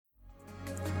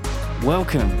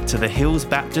Welcome to the Hills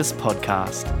Baptist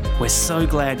Podcast. We're so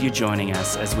glad you're joining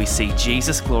us as we see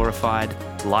Jesus glorified,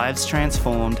 lives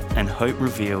transformed, and hope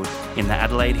revealed in the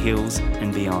Adelaide Hills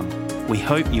and beyond. We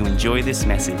hope you enjoy this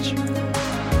message.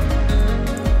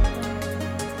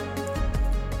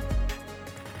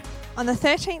 On the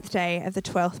 13th day of the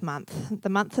 12th month, the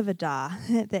month of Adar,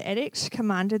 the edict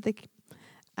commanded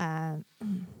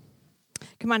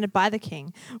by the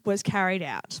king was carried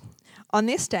out. On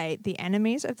this day, the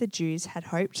enemies of the Jews had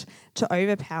hoped to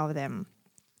overpower them,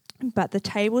 but the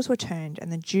tables were turned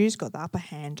and the Jews got the upper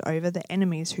hand over the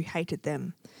enemies who hated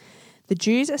them. The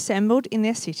Jews assembled in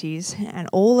their cities and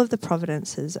all of the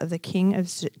provinces of the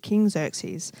King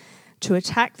Xerxes to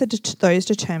attack those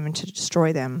determined to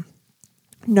destroy them.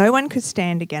 No one could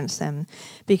stand against them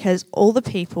because all the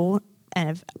people and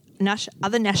of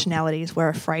other nationalities were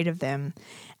afraid of them.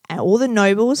 And all the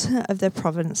nobles of the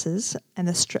provinces and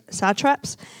the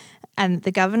satraps and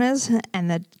the governors and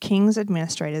the king's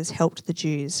administrators helped the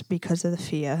Jews because of the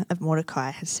fear of Mordecai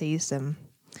had seized them.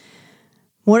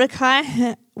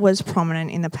 Mordecai was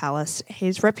prominent in the palace.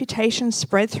 His reputation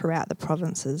spread throughout the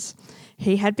provinces.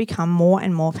 He had become more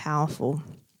and more powerful.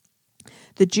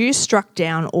 The Jews struck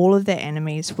down all of their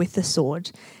enemies with the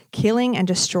sword, killing and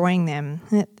destroying them.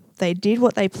 They did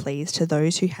what they pleased to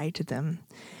those who hated them.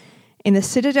 In the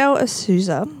citadel of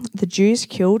Susa, the Jews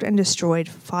killed and destroyed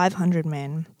 500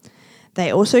 men. They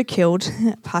also killed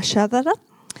Pashathara,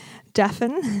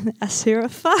 Dathan,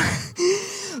 Asirapha,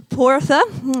 Poratha,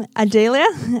 Adelia,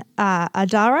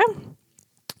 Adara,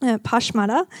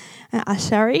 Pashmada,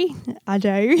 Asari,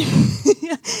 Adau,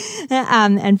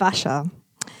 and Vasha.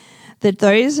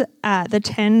 The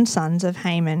 10 sons of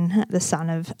Haman, the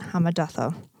son of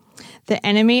Hammedatha, the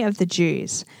enemy of the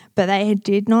Jews, but they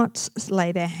did not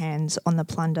lay their hands on the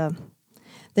plunder.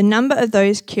 The number of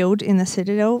those killed in the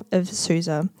citadel of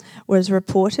Susa was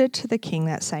reported to the king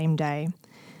that same day.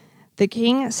 The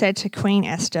king said to Queen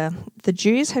Esther, "The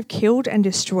Jews have killed and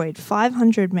destroyed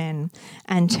 500 men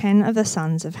and 10 of the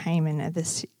sons of Haman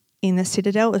in the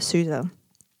citadel of Susa.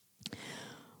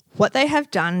 What have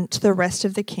they done to the rest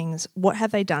of the king's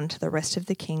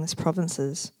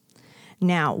provinces?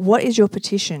 Now, what is your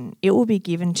petition? It will be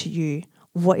given to you.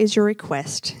 What is your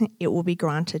request? It will be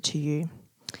granted to you."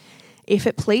 "If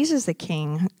it pleases the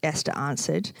king," Esther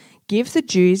answered, "give the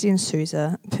Jews in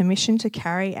Susa permission to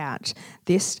carry out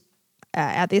this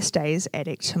day's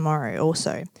edict tomorrow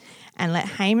also, and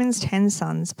let Haman's 10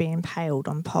 sons be impaled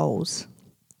on poles."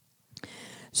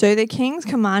 So the kings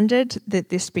commanded that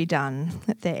this be done.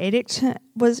 The edict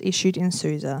was issued in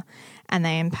Susa, and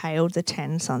they impaled the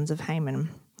 10 sons of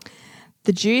Haman.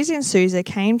 The Jews in Susa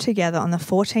came together on the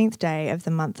 14th day of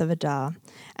the month of Adar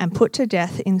and put to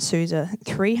death in Susa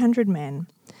 300 men,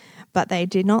 but they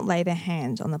did not lay their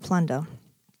hands on the plunder.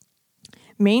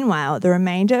 Meanwhile, the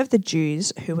remainder of the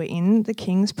Jews who were in the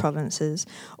king's provinces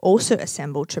also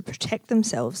assembled to protect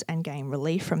themselves and gain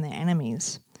relief from their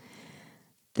enemies.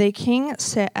 They killed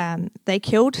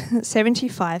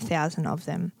 75,000 of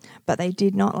them, but they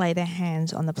did not lay their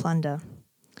hands on the plunder.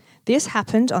 This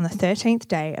happened on the 13th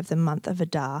day of the month of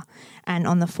Adar, and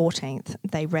on the 14th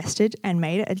they rested and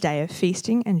made it a day of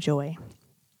feasting and joy.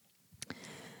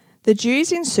 The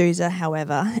Jews in Susa,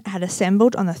 however, had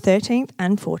assembled on the 13th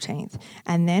and 14th,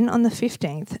 and then on the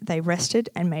 15th they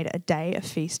rested and made it a day of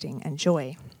feasting and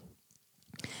joy.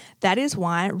 That is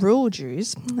why rural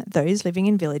Jews, those living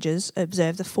in villages,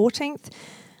 observe the 14th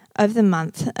of the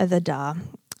month of Adar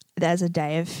as a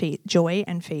day of joy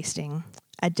and feasting,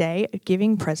 a day of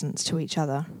giving presents to each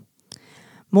other.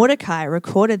 Mordecai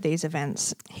recorded these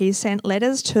events. He sent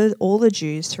letters to all the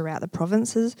Jews throughout the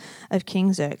provinces of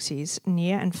King Xerxes,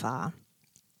 near and far,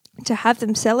 to have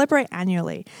them celebrate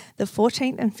annually the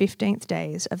 14th and 15th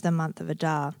days of the month of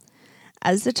Adar,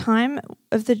 as the time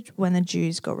when the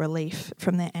Jews got relief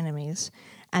from their enemies,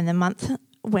 and the month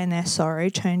when their sorrow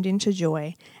turned into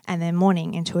joy and their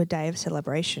mourning into a day of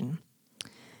celebration.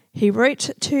 He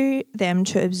wrote to them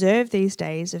to observe these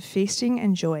days of feasting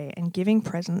and joy and giving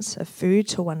presents of food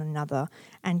to one another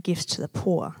and gifts to the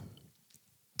poor.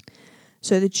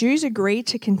 So the Jews agreed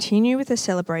to continue with the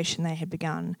celebration they had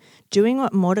begun, doing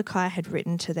what Mordecai had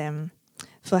written to them.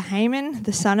 For Haman,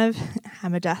 the son of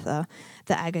Hammedatha,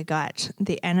 the Agagite,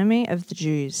 the enemy of the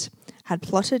Jews, had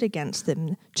plotted against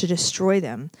them to destroy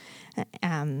them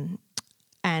and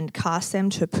cast them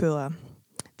to Pur,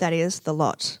 that is, the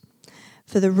lot,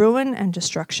 for the ruin and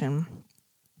destruction.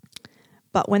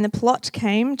 But when the plot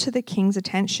came to the king's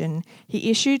attention,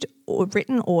 he issued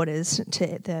written orders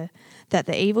that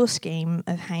the evil scheme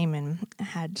of Haman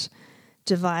had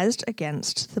devised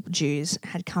against the Jews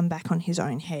had come back on his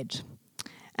own head.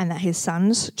 and that his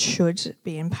sons should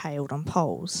be impaled on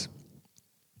poles.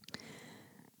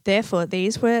 Therefore,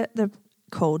 these were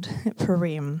called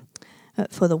Purim,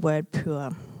 for the word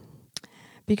pure.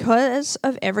 Because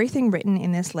of everything written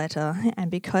in this letter,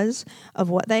 and because of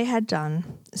what they had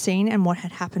done, seen, and what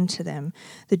had happened to them,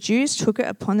 the Jews took it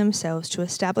upon themselves to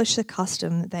establish the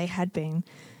custom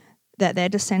that their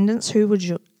descendants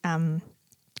and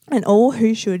all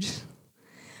who should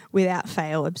without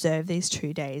fail observe these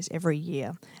 2 days every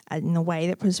year in the way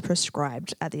that was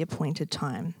prescribed at the appointed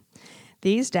time.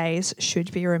 These days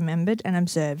should be remembered and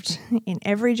observed in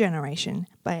every generation,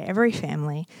 by every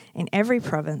family, in every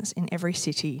province, in every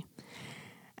city.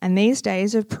 And these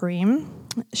days of Purim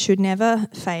should never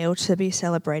fail to be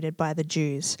celebrated by the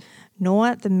Jews,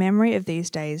 nor the memory of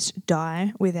these days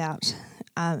die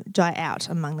out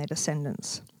among their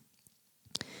descendants.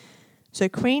 So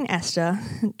Queen Esther,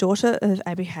 daughter of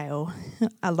Abihail,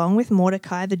 along with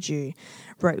Mordecai the Jew,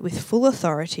 wrote with full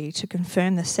authority to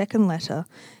confirm the second letter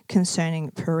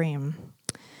concerning Purim.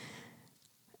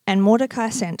 And Mordecai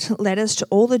sent letters to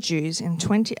all the Jews in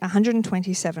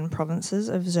 127 provinces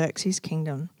of Xerxes'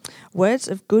 kingdom, words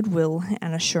of goodwill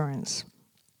and assurance,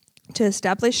 to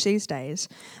establish these days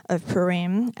of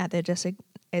Purim at their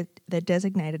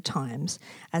designated times,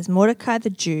 as Mordecai the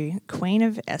Jew,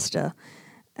 Queen Esther,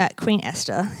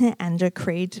 and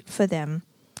decreed for them,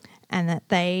 and that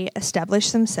they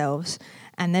establish themselves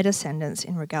and their descendants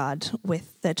in regard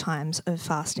with their times of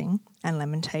fasting and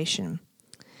lamentation.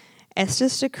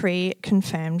 Esther's decree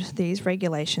confirmed these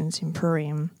regulations in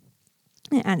Purim,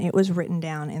 and it was written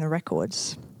down in the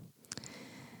records.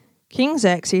 King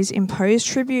Xerxes imposed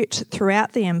tribute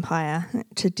throughout the empire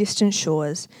to distant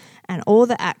shores, and all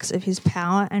the acts of his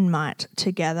power and might,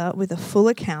 together with a full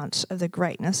account of the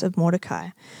greatness of Mordecai,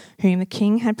 whom the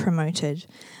king had promoted.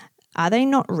 Are they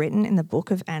not written in the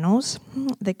book of Annals,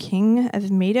 the king of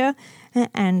Media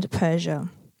and Persia?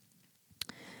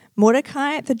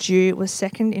 Mordecai the Jew was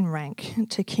second in rank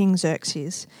to King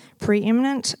Xerxes,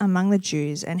 preeminent among the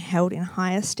Jews and held in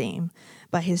high esteem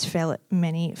by his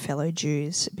many fellow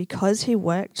Jews, because he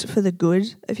worked for the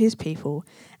good of his people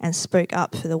and spoke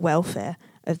up for the welfare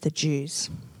of the Jews.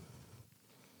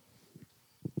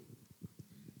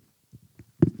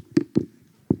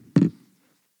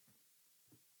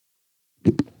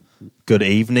 Good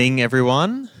evening,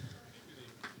 everyone.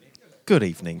 Good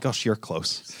evening. Gosh, you're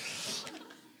close.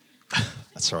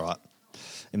 That's all right.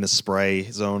 In the spray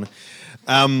zone.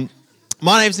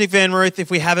 My name's Nick Van Ruth. If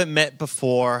we haven't met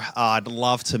before, I'd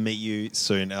love to meet you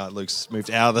soon. Luke's moved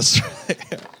out of the street.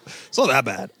 It's not that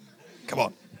bad. Come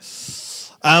on.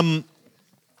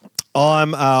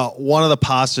 I'm one of the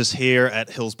pastors here at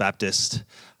Hills Baptist,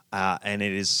 and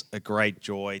it is a great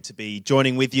joy to be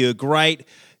joining with you. A great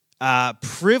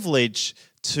privilege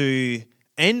to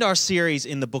end our series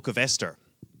in the Book of Esther.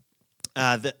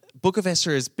 The Book of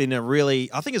Esther has been a really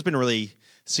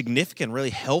significant, really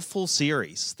helpful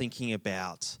series, thinking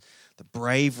about the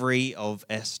bravery of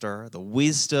Esther, the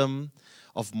wisdom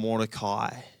of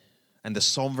Mordecai, and the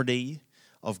sovereignty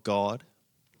of God.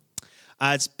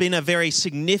 It's been a very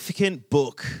significant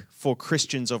book for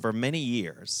Christians over many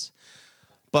years.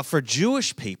 But for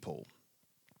Jewish people,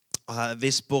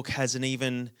 this book has an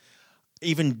even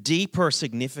deeper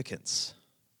significance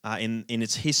in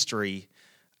its history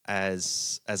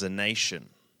as a nation.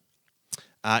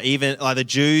 Even the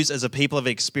Jews as a people have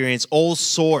experienced all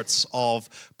sorts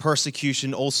of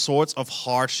persecution, all sorts of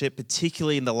hardship,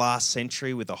 particularly in the last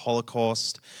century with the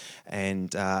Holocaust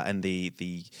and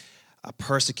the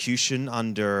persecution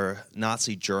under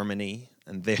Nazi Germany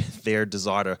and their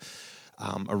desire to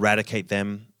eradicate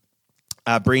them,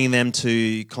 bringing them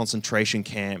to concentration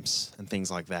camps and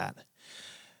things like that.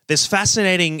 There's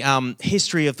fascinating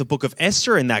history of the Book of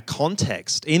Esther in that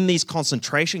context. In these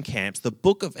concentration camps, the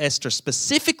Book of Esther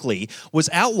specifically was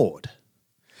outlawed.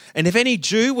 And if any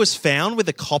Jew was found with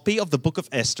a copy of the Book of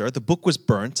Esther, the book was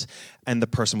burnt and the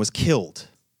person was killed.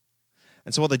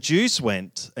 And so what the Jews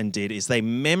went and did is they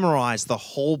memorized the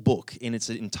whole book in its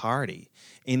entirety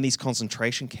in these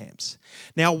concentration camps.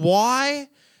 Now, why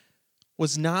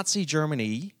was Nazi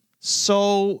Germany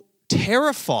so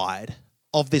terrified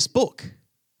of this book?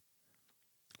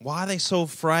 Why are they so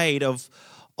afraid of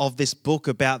this book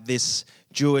about this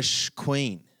Jewish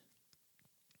queen?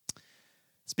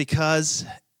 It's because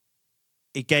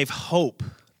it gave hope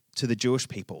to the Jewish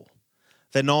people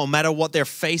that no matter what they're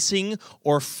facing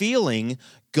or feeling,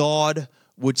 God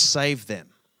would save them.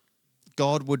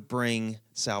 God would bring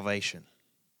salvation.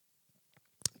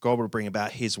 God would bring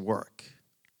about his work.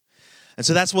 And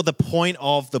so that's what the point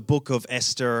of the book of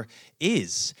Esther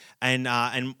is. And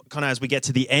kind of as we get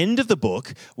to the end of the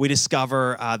book, we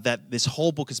discover that this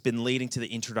whole book has been leading to the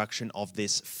introduction of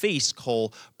this feast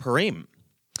called Purim.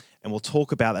 And we'll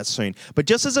talk about that soon. But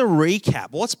just as a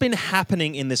recap, what's been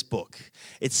happening in this book?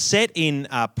 It's set in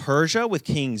Persia with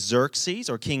King Xerxes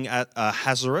or King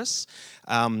Ahasuerus,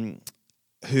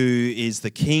 who is the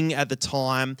king at the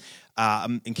time,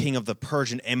 and king of the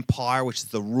Persian Empire, which is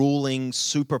the ruling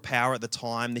superpower at the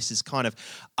time. This is kind of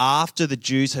after the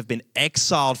Jews have been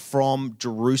exiled from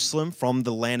Jerusalem, from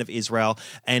the land of Israel,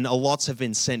 and lots have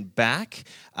been sent back,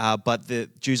 but the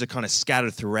Jews are kind of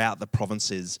scattered throughout the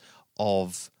provinces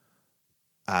of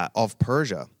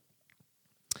Persia.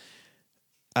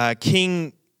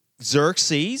 King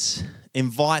Xerxes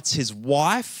invites his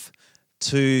wife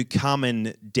to come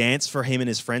and dance for him and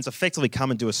his friends, effectively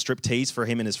come and do a striptease for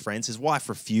him and his friends. His wife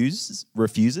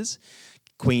refuses,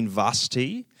 Queen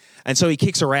Vashti, and so he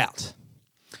kicks her out.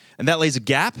 And that leaves a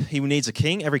gap. He needs a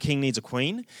king. Every king needs a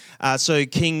queen. So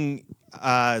King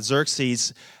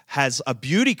Xerxes has a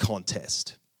beauty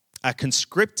contest, a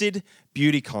conscripted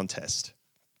beauty contest.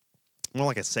 More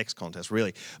like a sex contest,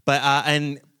 really. But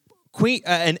and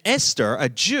Esther, a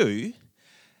Jew,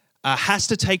 has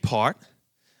to take part,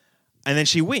 and then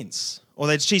she wins, or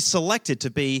that she's selected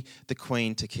to be the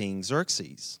queen to King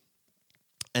Xerxes,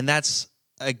 and that's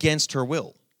against her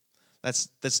will.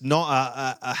 That's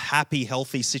not a happy,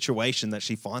 healthy situation that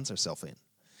she finds herself in.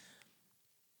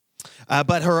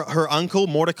 But her uncle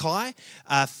Mordecai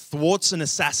thwarts an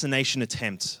assassination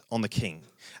attempt on the king.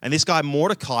 And this guy,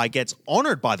 Mordecai, gets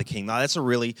honored by the king. Now, that's a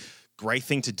really great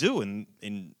thing to do. And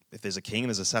if there's a king and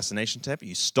there's an assassination attempt,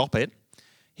 you stop it.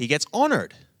 He gets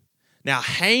honored. Now,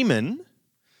 Haman,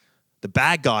 the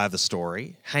bad guy of the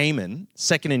story, Haman,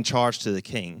 second in charge to the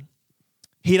king,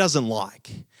 he doesn't like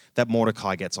that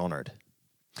Mordecai gets honored.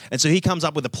 And so he comes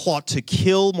up with a plot to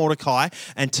kill Mordecai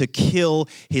and to kill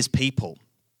his people.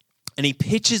 And he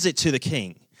pitches it to the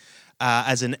king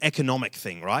as an economic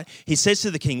thing, right? He says to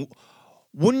the king,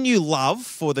 wouldn't you love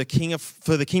for the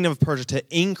kingdom of Persia to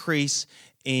increase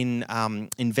in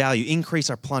value,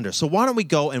 increase our plunder? So why don't we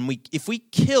go and if we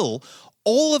kill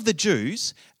all of the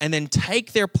Jews and then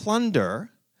take their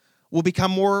plunder, we'll become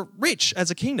more rich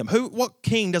as a kingdom. What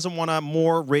king doesn't want a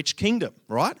more rich kingdom,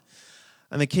 right?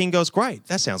 And the king goes, great,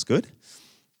 that sounds good.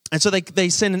 And so they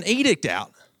send an edict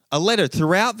out, a letter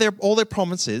throughout all their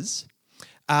provinces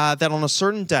that on a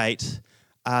certain date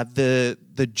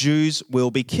the Jews will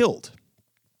be killed.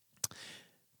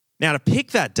 Now, to pick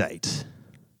that date,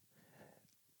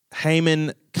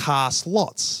 Haman casts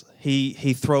lots.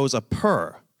 He throws a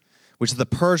pur, which is the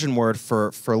Persian word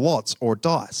for lots or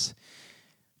dice.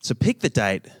 To pick the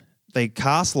date, they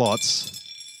cast lots.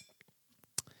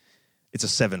 It's a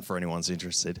 7 for anyone's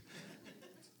interested.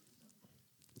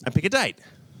 And pick a date.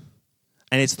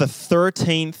 And it's the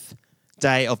 13th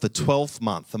day of the 12th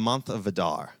month, the month of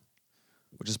Adar,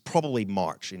 which is probably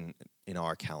March in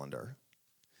our calendar.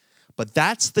 But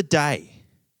that's the day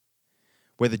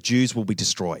where the Jews will be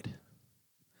destroyed.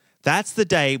 That's the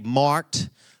day marked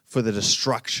for the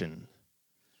destruction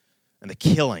and the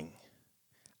killing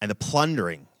and the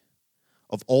plundering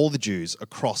of all the Jews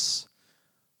across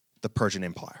the Persian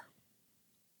Empire.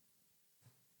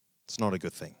 It's not a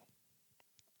good thing.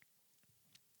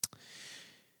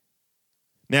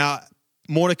 Now,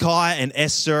 Mordecai and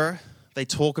Esther, they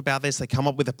talk about this. They come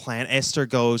up with a plan. Esther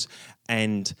goes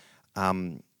and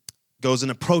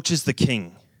approaches the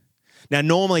king. Now,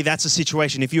 normally that's a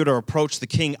situation, if you were to approach the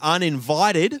king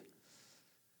uninvited,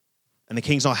 and the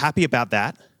king's not happy about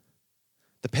that,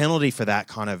 the penalty for that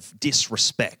kind of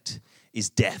disrespect is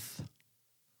death.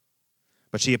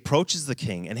 But she approaches the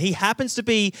king, and he happens to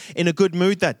be in a good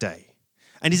mood that day.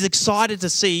 And he's excited to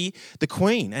see the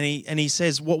queen. And he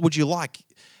says, what would you like?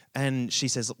 And she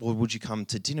says, well, would you come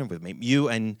to dinner with me? You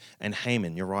and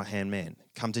Haman, your right-hand man,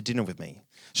 come to dinner with me.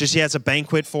 So she has a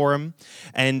banquet for him,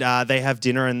 and they have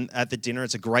dinner, and at the dinner,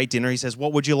 it's a great dinner. He says,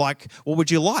 what would you like? What would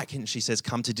you like? And she says,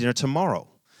 come to dinner tomorrow.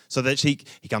 So that he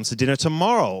comes to dinner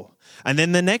tomorrow, and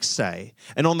then the next day.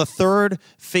 And on the third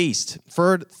feast,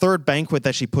 third banquet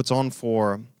that she puts on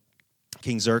for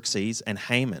King Xerxes and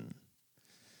Haman,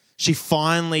 she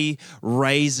finally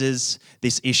raises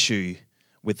this issue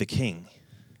with the king.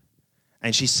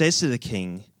 And she says to the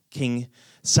king,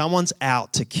 someone's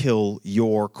out to kill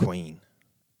your queen.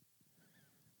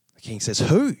 The king says,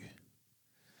 who?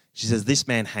 She says, this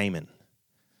man Haman,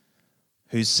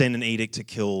 who's sent an edict to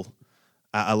kill,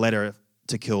 a letter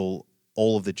to kill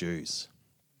all of the Jews.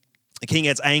 The king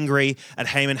gets angry at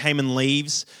Haman.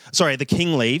 The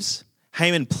king leaves.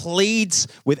 Haman pleads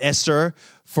with Esther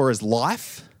for his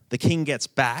life the king gets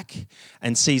back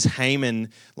and sees Haman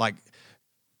like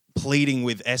pleading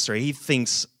with Esther, he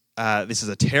thinks this is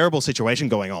a terrible situation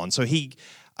going on. So he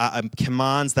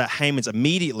commands that Haman's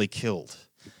immediately killed.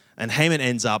 And Haman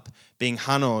ends up being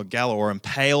hung on a gallows or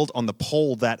impaled on the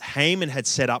pole that Haman had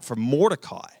set up for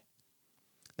Mordecai.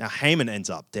 Now Haman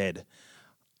ends up dead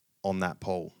on that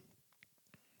pole.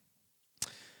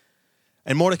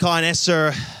 And Mordecai and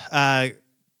Esther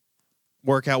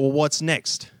work out, well, what's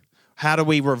next? How do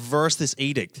we reverse this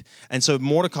edict? And so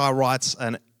Mordecai writes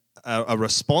a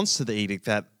response to the edict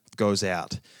that goes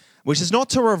out, which is not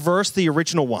to reverse the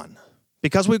original one,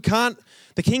 because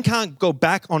the king can't go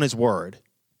back on his word.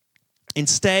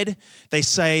 Instead, they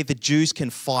say the Jews can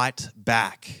fight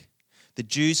back. The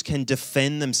Jews can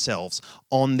defend themselves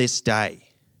on this day.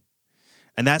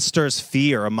 And that stirs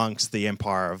fear amongst the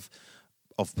empire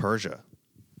of Persia,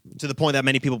 to the point that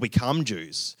many people become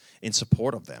Jews in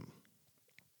support of them.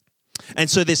 And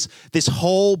so this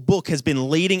whole book has been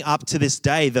leading up to this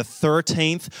day, the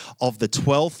 13th of the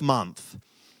 12th month.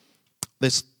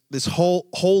 This whole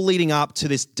leading up to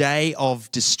this day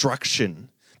of destruction,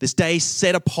 this day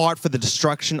set apart for the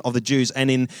destruction of the Jews.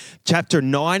 And in chapter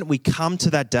 9, we come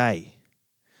to that day.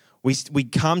 We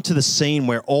come to the scene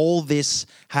where all this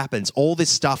happens, all this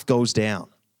stuff goes down.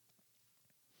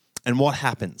 And what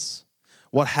happens?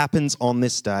 What happens on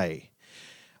this day?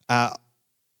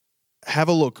 Have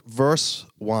a look, verse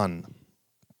 1.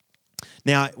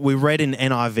 Now, we read in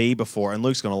NIV before, and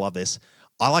Luke's going to love this.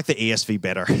 I like the ESV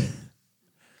better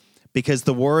because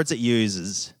the words it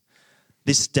uses,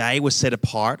 this day was set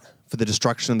apart for the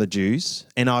destruction of the Jews.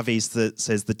 NIV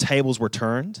says the tables were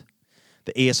turned.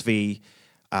 The ESV,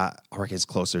 I reckon it's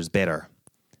closer, is better.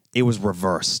 It was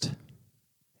reversed.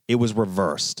 It was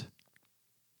reversed.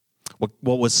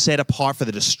 What was set apart for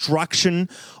the destruction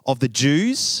of the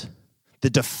Jews, the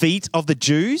defeat of the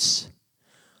Jews,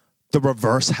 the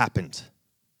reverse happened.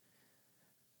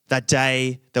 That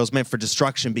day that was meant for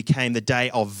destruction became the day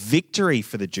of victory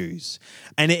for the Jews.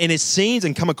 And it seems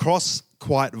and come across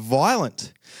quite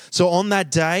violent. So on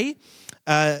that day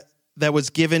that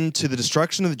was given to the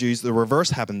destruction of the Jews, the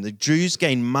reverse happened. The Jews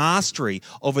gained mastery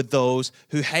over those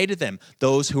who hated them,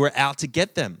 those who were out to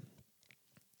get them.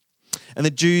 And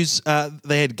the Jews,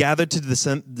 they had gathered to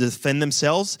defend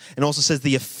themselves. And also says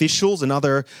the officials and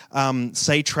other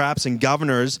satraps and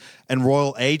governors and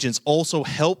royal agents also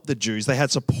helped the Jews. They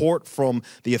had support from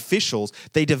the officials.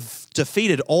 They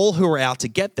defeated all who were out to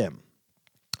get them.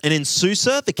 And in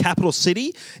Susa, the capital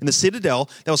city, in the citadel,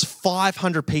 there was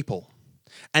 500 people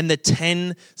and the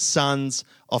 10 sons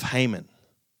of Haman.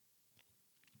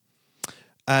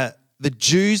 The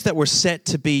Jews that were set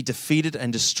to be defeated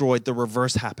and destroyed, the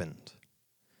reverse happened.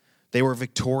 They were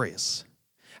victorious.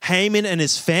 Haman and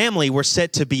his family were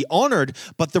set to be honored,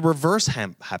 but the reverse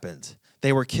happened.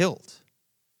 They were killed.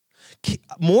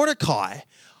 Mordecai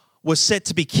was set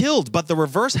to be killed, but the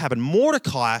reverse happened.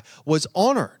 Mordecai was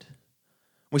honored.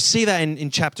 We see that in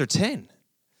chapter 10.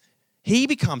 He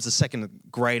becomes the second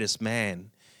greatest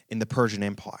man in the Persian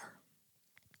Empire.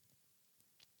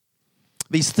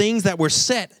 These things that were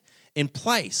set in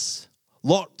place,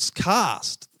 lots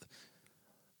cast.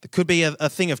 There could be a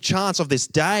thing of chance of this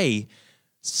day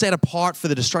set apart for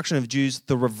the destruction of Jews.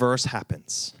 The reverse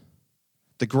happens.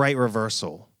 The great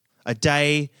reversal. A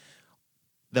day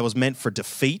that was meant for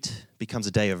defeat becomes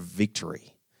a day of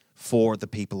victory for the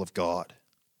people of God.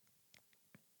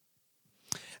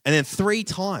 And then three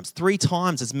times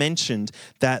it's mentioned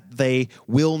that they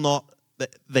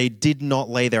did not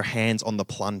lay their hands on the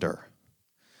plunder.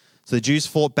 So the Jews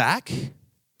fought back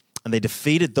and they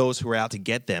defeated those who were out to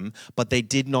get them, but they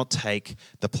did not take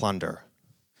the plunder,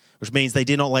 which means they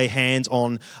did not lay hands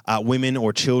on women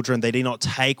or children. They did not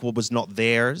take what was not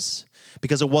theirs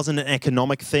because it wasn't an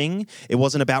economic thing. It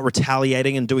wasn't about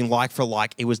retaliating and doing like for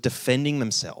like. It was defending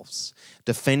themselves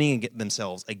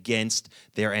against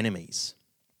their enemies.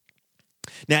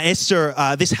 Now, Esther,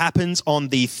 this happens on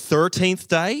the 13th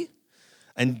day,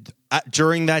 and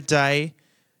during that day,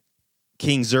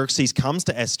 King Xerxes comes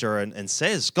to Esther and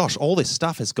says, gosh, all this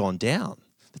stuff has gone down.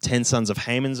 The 10 sons of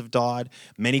Haman have died.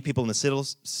 Many people in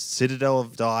the citadel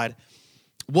have died.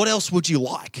 What else would you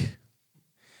like?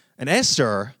 And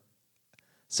Esther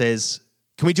says,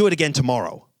 can we do it again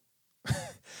tomorrow?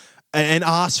 and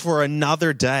asks for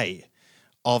another day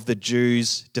of the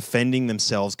Jews defending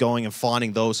themselves, going and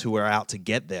finding those who were out to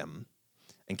get them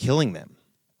and killing them.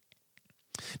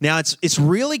 Now,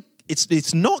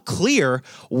 it's not clear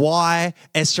why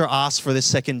Esther asked for this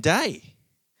second day.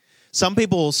 Some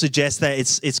people suggest that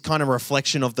it's kind of a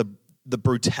reflection of the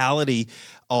brutality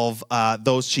of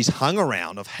those she's hung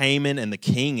around, of Haman and the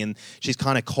king, and she's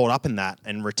kind of caught up in that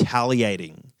and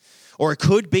retaliating. Or it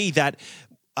could be that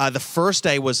the first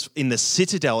day was in the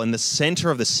citadel, in the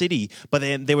center of the city, but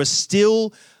then there was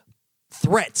still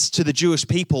threats to the Jewish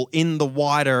people in the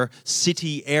wider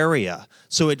city area.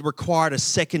 So it required a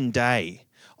second day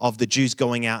of the Jews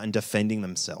going out and defending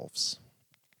themselves.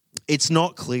 It's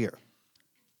not clear.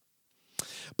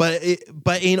 But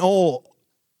in all,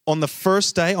 on the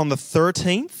first day, on the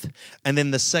 13th, and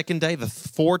then the second day, the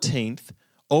 14th,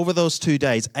 over those 2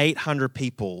 days, 800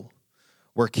 people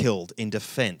were killed in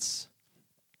defense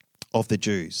of the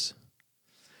Jews.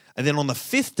 And then on the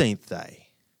 15th day,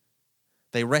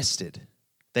 they rested.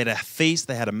 They had a feast,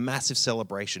 they had a massive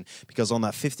celebration, because on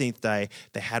that 15th day,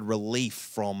 they had relief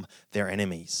from their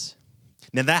enemies.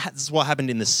 Now that's what happened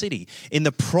in the city. In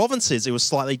the provinces, it was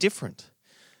slightly different,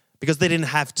 because they didn't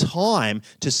have time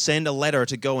to send a letter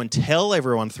to go and tell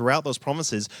everyone throughout those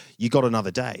provinces, you got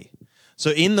another day.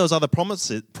 So in those other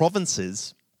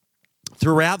provinces,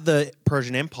 throughout the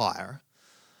Persian Empire,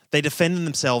 they defended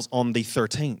themselves on the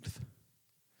 13th.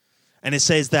 And it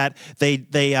says that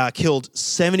they killed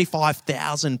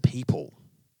 75,000 people.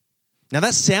 Now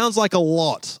that sounds like a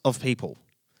lot of people.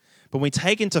 But when we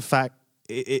take into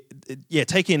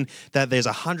take in that there's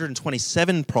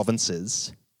 127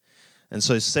 provinces, and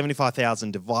so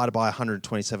 75,000 divided by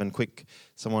 127, quick,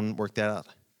 someone worked that out.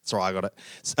 Sorry, I got it.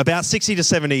 It's about 60 to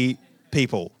 70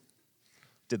 people.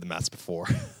 Did the maths before.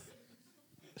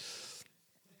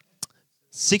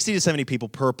 60 to 70 people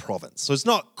per province. So it's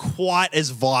not quite as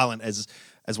violent as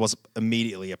was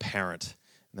immediately apparent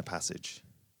in the passage.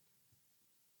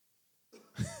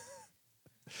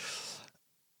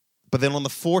 But then on the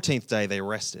 14th day, they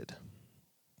rested.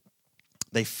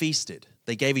 They feasted.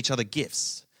 They gave each other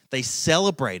gifts. They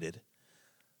celebrated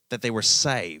that they were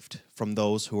saved from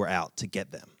those who were out to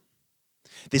get them.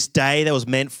 This day that was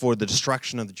meant for the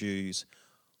destruction of the Jews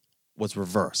was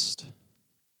reversed.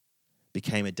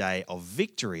 Became a day of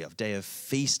victory, a day of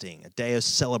feasting, a day of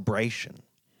celebration.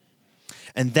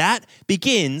 And that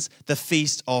begins the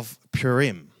Feast of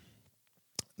Purim.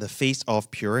 The Feast of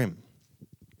Purim.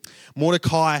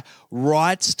 Mordecai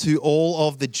writes to all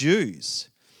of the Jews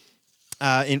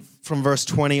from verse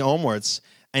 20 onwards,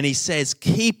 and he says,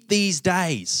 keep these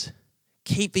days,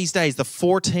 the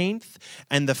 14th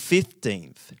and the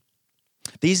 15th.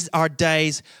 These are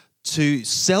days to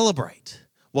celebrate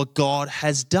what God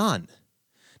has done.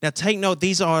 Now take note,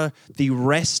 these are the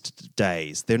rest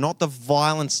days. They're not the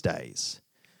violence days.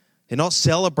 They're not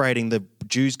celebrating the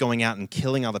Jews going out and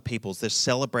killing other peoples. They're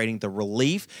celebrating the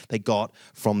relief they got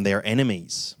from their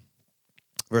enemies.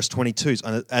 Verse 22,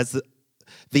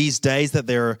 these days that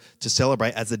they're to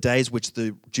celebrate as the days which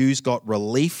the Jews got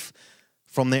relief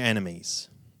from their enemies.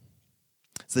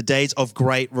 It's the days of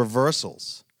great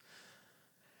reversals.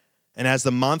 And as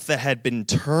the month that had been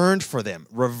turned for them,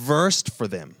 reversed for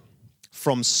them,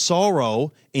 from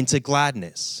sorrow into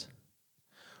gladness,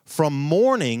 from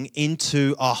mourning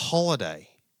into a holiday.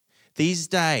 These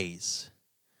days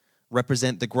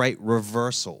represent the great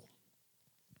reversal.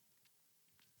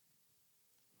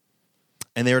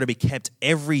 And they are to be kept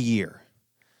every year,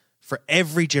 for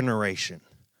every generation,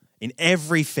 in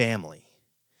every family.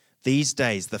 These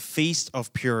days, the Feast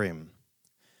of Purim,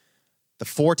 the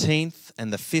 14th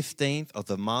and the 15th of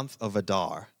the month of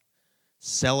Adar,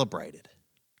 celebrated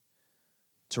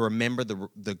to remember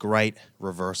the great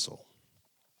reversal.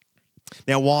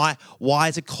 Now, why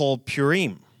is it called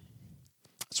Purim?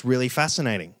 It's really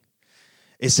fascinating.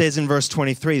 It says in verse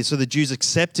 23, so the Jews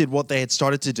accepted what they had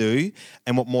started to do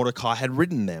and what Mordecai had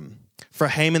written them. For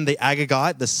Haman the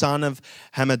Agagite, the son of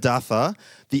Hammedatha,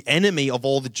 the enemy of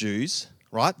all the Jews,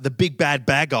 right, the big bad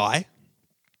guy,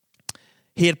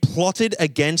 he had plotted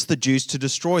against the Jews to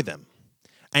destroy them.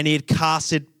 And he had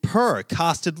casted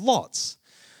lots,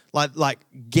 like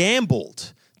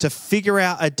gambled to figure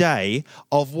out a day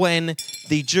of when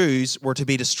the Jews were to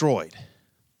be destroyed,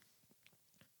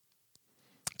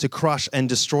 to crush and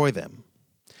destroy them.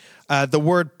 The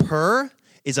word pur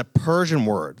is a Persian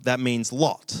word that means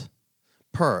lot.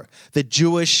 Pur. The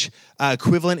Jewish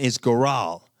equivalent is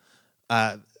goral,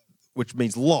 which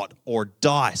means lot or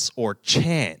dice or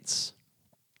chance.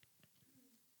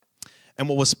 And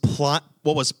what was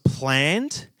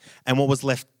planned and what was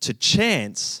left to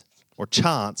chance or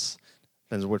chance,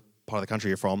 depends on what part of the country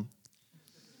you're from,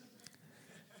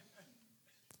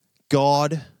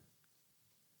 God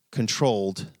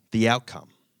controlled the outcome.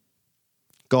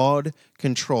 God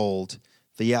controlled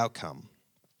the outcome.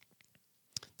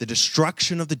 The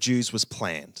destruction of the Jews was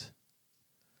planned.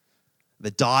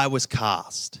 The die was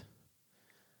cast.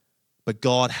 But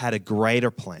God had a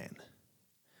greater plan,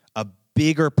 a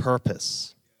bigger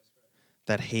purpose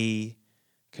that he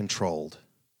controlled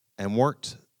and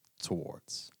worked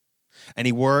towards. And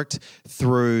he worked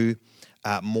through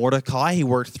Mordecai, he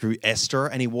worked through Esther,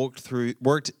 and he worked through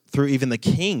even the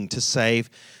king to save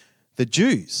the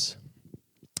Jews.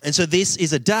 And so this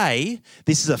is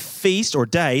a feast or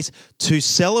days to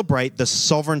celebrate the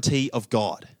sovereignty of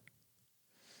God.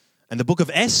 And the book of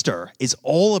Esther is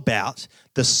all about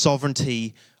the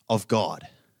sovereignty of God.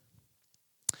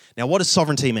 Now, what does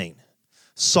sovereignty mean?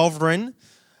 Sovereign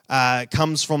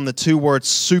comes from the two words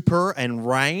super and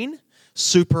reign.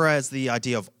 Super as the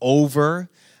idea of over,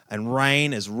 and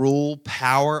reign as rule,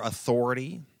 power,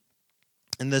 authority.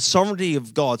 And the sovereignty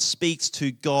of God speaks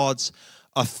to God's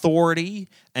authority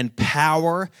and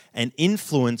power and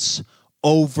influence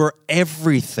over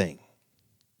everything.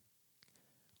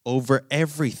 Over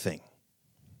everything.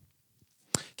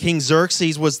 King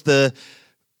Xerxes was the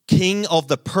king of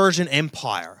the Persian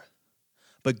Empire,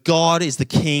 but God is the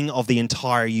king of the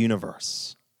entire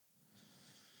universe.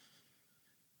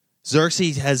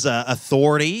 Xerxes has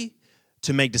authority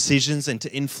to make decisions and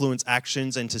to influence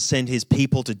actions and to send his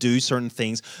people to do certain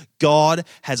things. God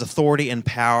has authority and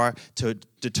power to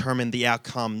determine the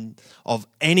outcome of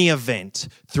any event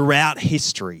throughout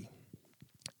history,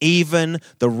 even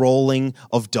the rolling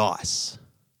of dice.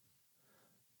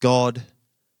 God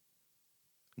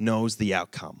knows the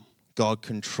outcome. God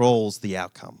controls the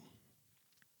outcome.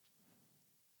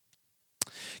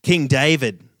 King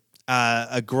David,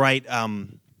 a great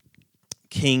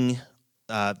king,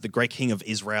 the great king of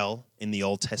Israel in the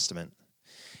Old Testament.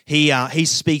 He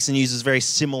speaks and uses very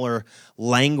similar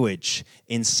language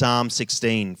in Psalm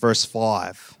 16, verse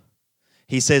 5.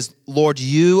 He says, Lord,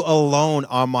 you alone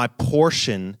are my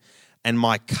portion and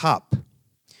my cup.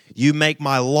 You make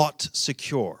my lot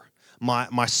secure,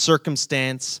 my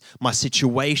circumstance, my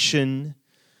situation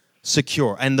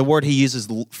secure. And the word he uses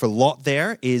for lot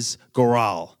there is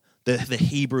goral, the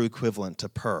Hebrew equivalent to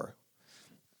pur.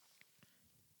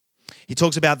 He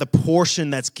talks about the portion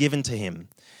that's given to him,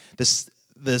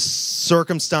 the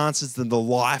circumstances and the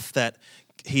life that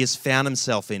he has found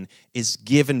himself in is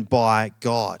given by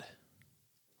God.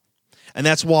 And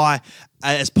that's why,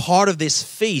 as part of this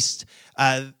feast,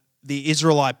 the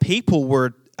Israelite people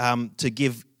were to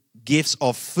give gifts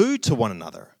of food to one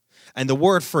another. And the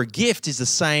word for gift is the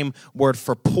same word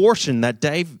for portion that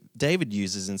David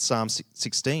uses in Psalm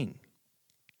 16.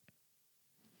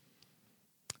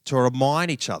 To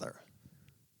remind each other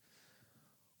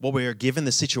what we are given,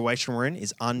 the situation we're in,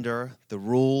 is under the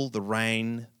rule, the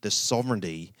reign, the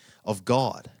sovereignty of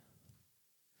God.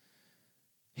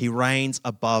 He reigns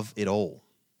above it all.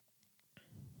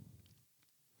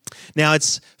 Now,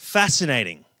 it's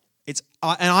fascinating. And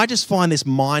I just find this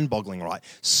mind-boggling, right?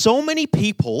 So many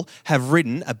people have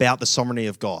written about the sovereignty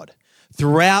of God.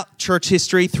 Throughout church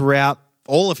history, throughout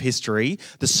all of history,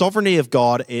 the sovereignty of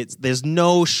God, there's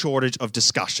no shortage of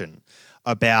discussion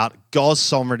about God's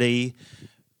sovereignty,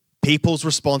 people's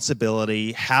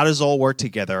responsibility, how does it all work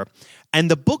together.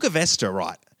 And the book of Esther,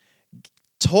 right,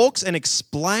 talks and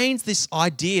explains this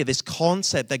idea, this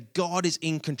concept that God is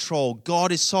in control,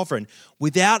 God is sovereign,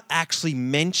 without actually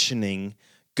mentioning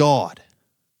God.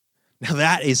 Now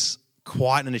that is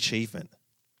quite an achievement.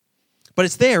 But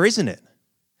it's there, isn't it?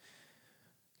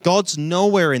 God's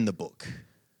nowhere in the book.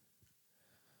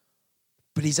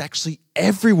 But he's actually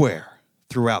everywhere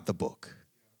throughout the book.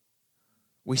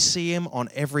 We see him on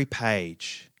every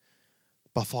page,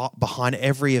 behind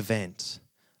every event,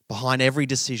 behind every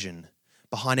decision,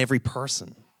 behind every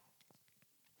person.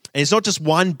 And it's not just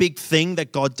one big thing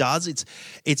that God does.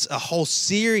 It's a whole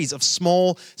series of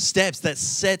small steps that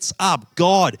sets up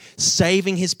God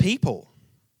saving his people.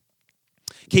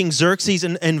 King Xerxes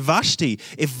and Vashti.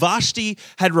 If Vashti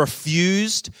had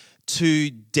refused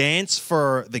to dance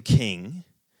for the king,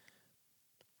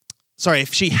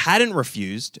 if she hadn't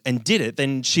refused and did it,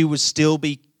 then she would still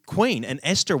be queen, and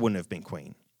Esther wouldn't have been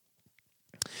queen.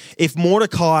 If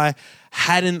Mordecai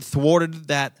hadn't thwarted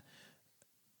that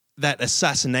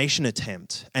assassination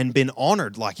attempt and been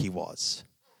honored like he was,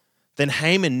 then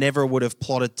Haman never would have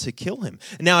plotted to kill him.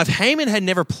 Now, if Haman had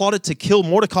never plotted to kill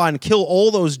Mordecai and kill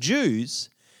all those Jews,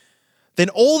 then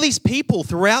all these people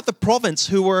throughout the province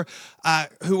who were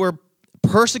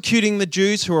persecuting the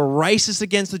Jews, who were racist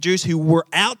against the Jews, who were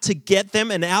out to get them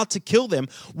and out to kill them,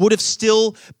 would have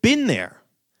still been there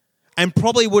and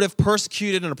probably would have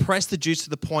persecuted and oppressed the Jews to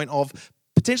the point of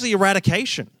potentially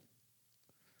eradication.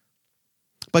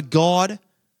 But God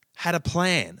had a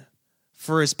plan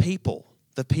for his people,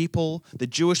 the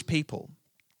Jewish people.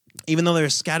 Even though they were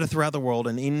scattered throughout the world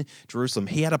and in Jerusalem,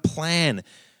 he had a plan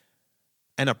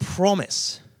and a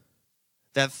promise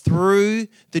that through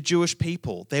the Jewish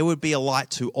people, there would be a light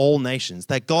to all nations,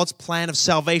 that God's plan of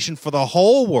salvation for the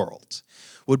whole world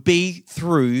would be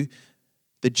through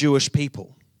the Jewish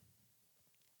people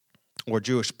or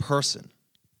Jewish person.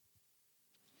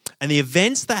 And the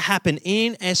events that happen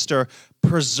in Esther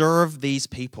preserve these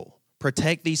people,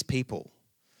 protect these people.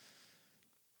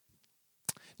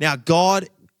 Now, God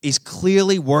is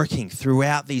clearly working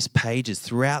throughout these pages,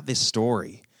 throughout this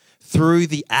story, through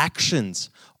the actions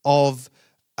of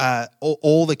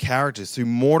all the characters, through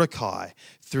Mordecai,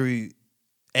 through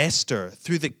Esther,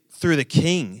 through the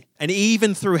king, and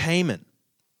even through Haman.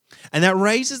 And that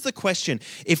raises the question,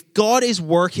 if God is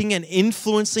working and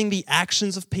influencing the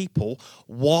actions of people,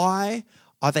 why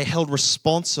are they held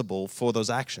responsible for those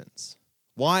actions?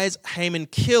 Why is Haman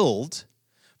killed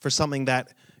for something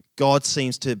that God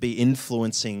seems to be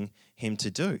influencing him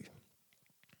to do?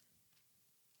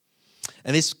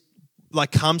 And this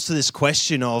comes to this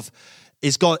question of,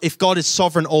 if God is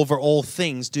sovereign over all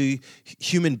things, do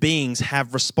human beings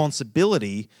have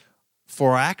responsibility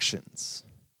for our actions?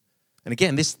 And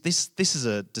again, this is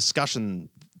a discussion.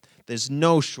 There's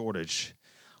no shortage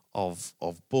of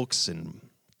books and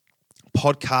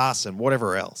podcasts and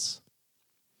whatever else.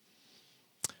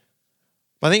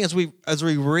 But I think as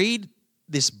we read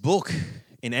this book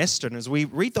in Esther, and as we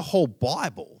read the whole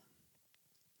Bible,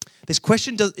 this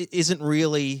question isn't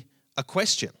really a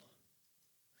question.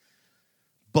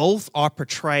 Both are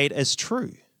portrayed as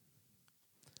true.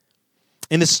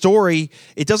 In the story,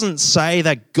 it doesn't say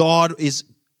that God is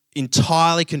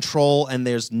entirely control and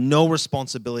there's no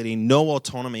responsibility, no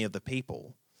autonomy of the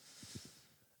people.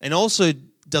 And also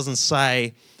doesn't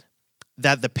say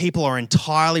that the people are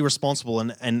entirely responsible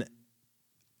and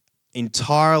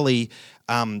entirely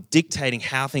dictating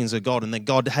how things are God, and that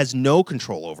God has no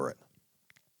control over it.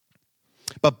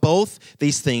 But both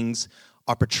these things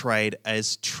are portrayed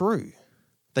as true.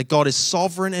 That God is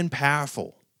sovereign and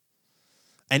powerful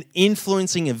and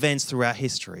influencing events throughout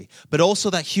history, but also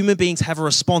that human beings have a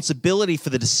responsibility for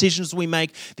the decisions we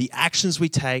make, the actions we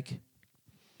take.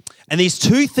 And these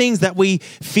two things that we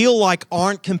feel like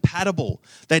aren't compatible,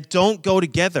 that don't go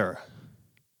together,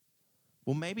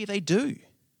 well, maybe they do.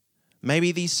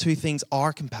 Maybe these two things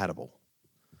are compatible.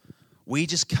 We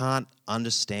just can't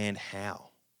understand how.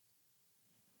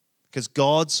 Because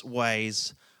God's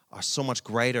ways are so much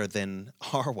greater than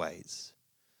our ways.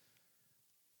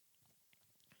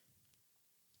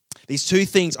 These two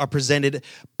things are presented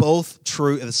both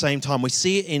true at the same time. We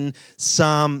see it in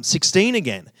Psalm 16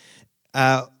 again,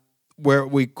 where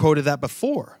we quoted that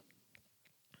before,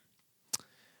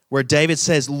 where David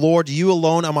says, "Lord, you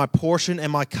alone are my portion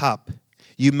and my cup.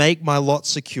 You make my lot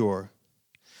secure.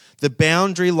 The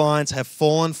boundary lines have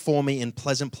fallen for me in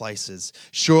pleasant places.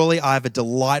 Surely I have a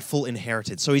delightful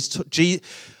inheritance." So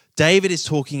David is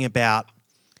talking about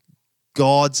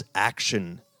God's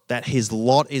action, that his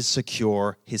lot is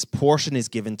secure, his portion is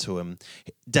given to him.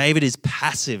 David is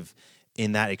passive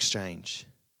in that exchange,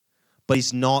 but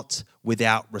he's not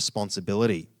without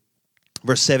responsibility.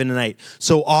 Verse 7 and 8,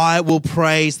 "So I will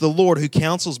praise the Lord who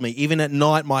counsels me. Even at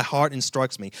night my heart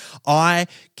instructs me. I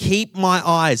keep my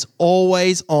eyes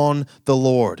always on the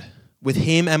Lord. With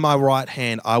him at my right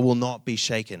hand I will not be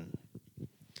shaken."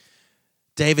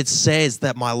 David says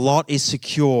that my lot is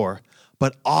secure,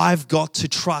 but I've got to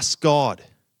trust God.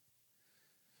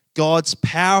 God's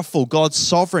powerful, God's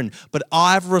sovereign, but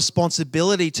I have a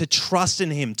responsibility to trust in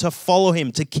him, to follow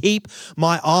him, to keep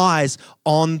my eyes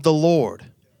on the Lord.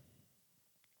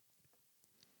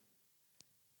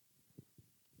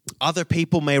 Other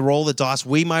people may roll the dice,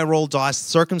 we may roll dice,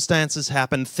 circumstances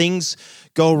happen, things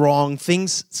go wrong,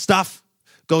 stuff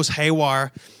goes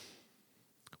haywire.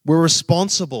 We're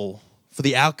responsible for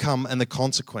the outcome and the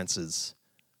consequences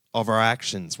of our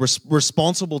actions. We're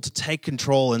responsible to take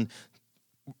control and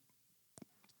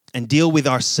deal with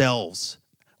ourselves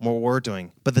and what we're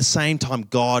doing. But at the same time,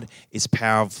 God is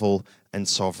powerful and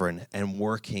sovereign and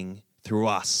working through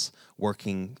us,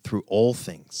 working through all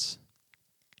things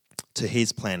to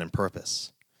his plan and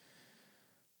purpose.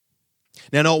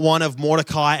 Now, not one of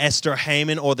Mordecai, Esther,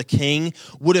 Haman, or the king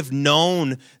would have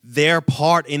known their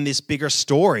part in this bigger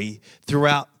story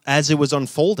throughout as it was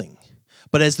unfolding.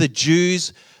 But as the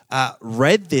Jews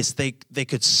read this,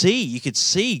 you could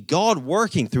see God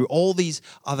working through all these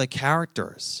other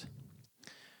characters.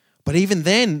 But even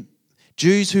then,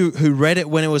 Jews who read it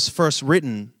when it was first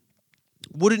written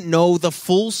wouldn't know the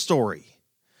full story,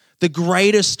 the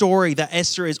greater story that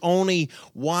Esther is only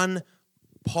one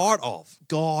part of,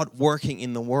 God working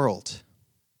in the world.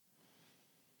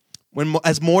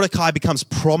 As Mordecai becomes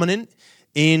prominent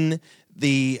in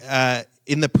the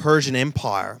Persian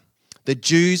Empire, the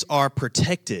Jews are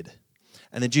protected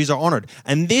and the Jews are honored.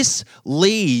 And this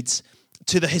leads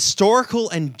to the historical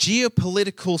and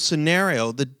geopolitical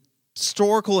scenario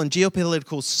historical and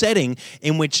geopolitical setting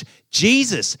in which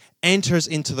Jesus enters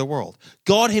into the world.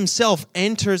 God himself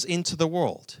enters into the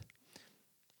world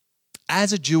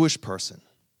as a Jewish person,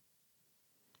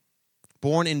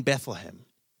 born in Bethlehem,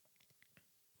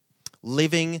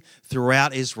 living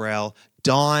throughout Israel,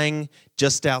 dying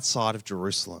just outside of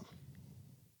Jerusalem.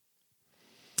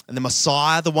 And the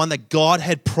Messiah, the one that God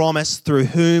had promised through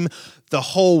whom the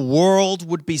whole world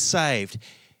would be saved,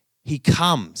 he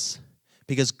comes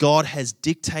because God has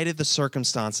dictated the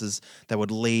circumstances that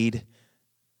would lead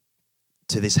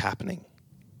to this happening.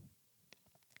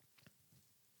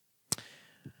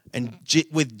 And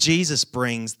with Jesus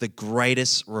brings the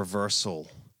greatest reversal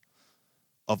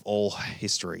of all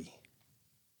history.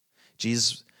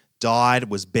 Jesus died,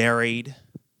 was buried.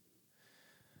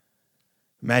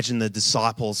 Imagine the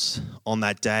disciples on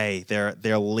that day,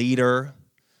 their leader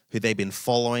who they've been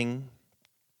following,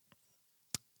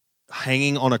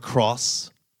 hanging on a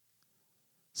cross,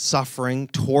 suffering,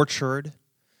 tortured,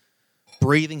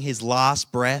 breathing his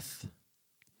last breath,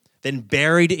 then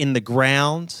buried in the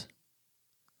ground,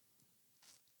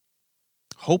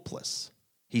 hopeless.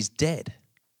 He's dead.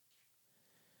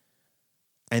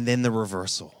 And then the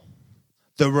reversal.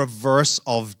 The reverse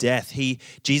of death.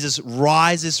 Jesus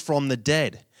rises from the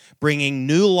dead, bringing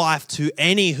new life to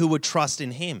any who would trust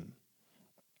in him.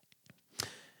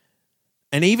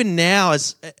 And even now,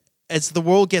 as the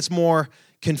world gets more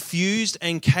confused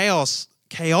and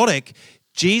chaotic,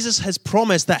 Jesus has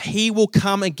promised that he will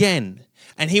come again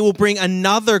and he will bring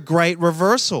another great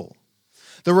reversal.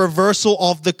 The reversal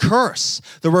of the curse,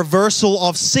 the reversal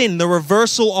of sin, the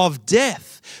reversal of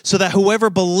death, so that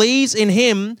whoever believes in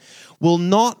him will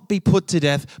not be put to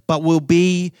death, but will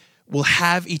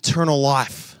have eternal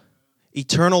life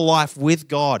with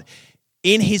God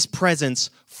in his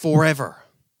presence forever.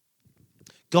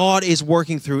 God is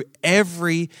working through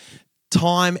every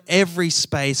time, every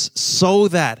space, so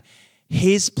that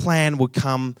his plan would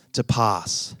come to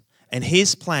pass. And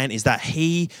his plan is that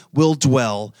he will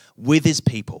dwell with his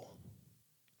people,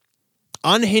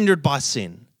 unhindered by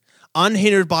sin,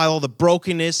 unhindered by all the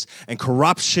brokenness and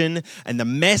corruption and the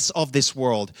mess of this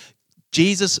world.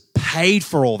 Jesus paid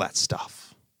for all that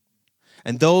stuff.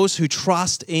 And those who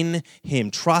trust in him,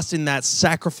 trust in that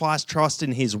sacrifice, trust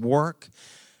in his work,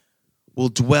 will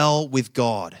dwell with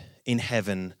God in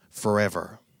heaven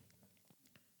forever.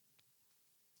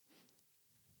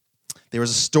 There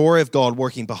is a story of God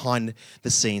working behind the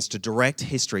scenes to direct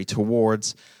history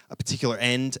towards a particular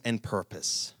end and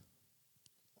purpose.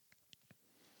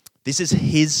 This is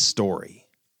his story.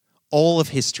 All of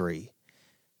history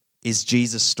is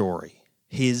Jesus' story,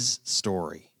 his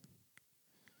story.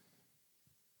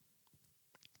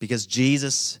 Because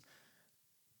Jesus,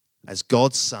 as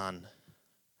God's Son,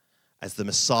 as the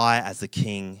Messiah, as the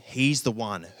King, he's the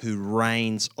one who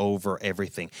reigns over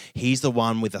everything. He's the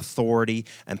one with authority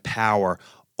and power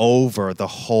over the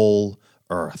whole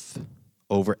earth,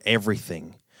 over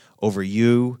everything, over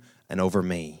you and over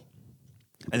me.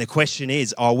 And the question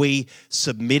is, are we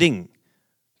submitting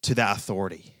to that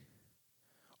authority,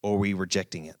 or are we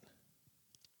rejecting it?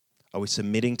 Are we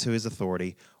submitting to his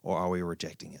authority, or are we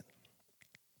rejecting it?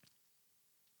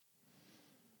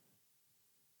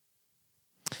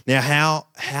 Now,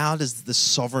 how does the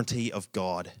sovereignty of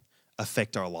God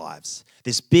affect our lives?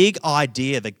 This big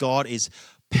idea that God is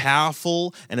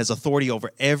powerful and has authority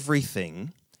over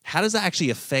everything, how does that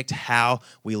actually affect how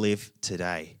we live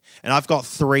today? And I've got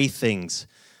 3 things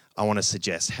I want to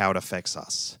suggest how it affects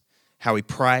us. How we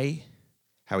pray,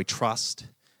 how we trust,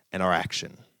 and our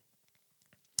action.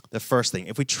 The first thing,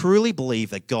 if we truly believe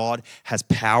that God has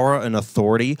power and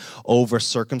authority over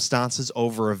circumstances,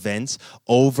 over events,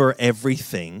 over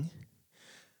everything,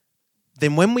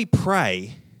 then when we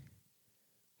pray,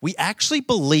 we actually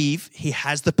believe he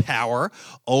has the power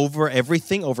over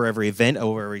everything, over every event,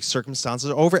 over every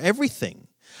circumstances, over everything.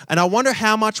 And I wonder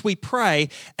how much we pray,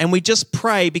 and we just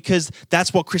pray because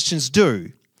that's what Christians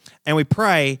do. And we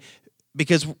pray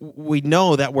because we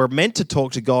know that we're meant to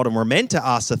talk to God and we're meant to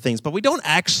ask the things, but we don't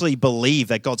actually believe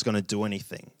that God's going to do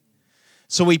anything.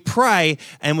 So we pray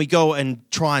and we go and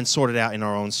try and sort it out in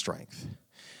our own strength.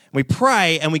 We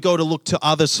pray and we go to look to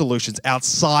other solutions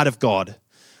outside of God.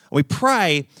 We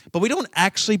pray, but we don't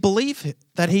actually believe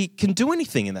that he can do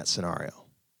anything in that scenario.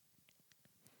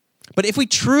 But if we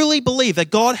truly believe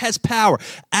that God has power,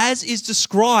 as is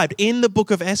described in the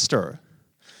book of Esther,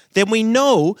 then we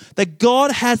know that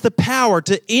God has the power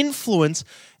to influence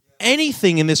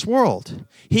anything in this world.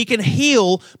 He can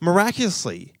heal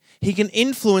miraculously. He can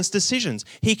influence decisions.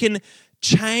 He can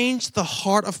change the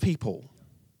heart of people.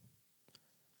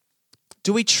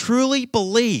 Do we truly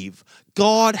believe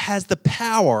God has the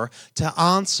power to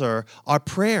answer our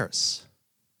prayers?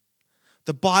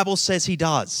 The Bible says he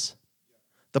does.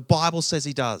 The Bible says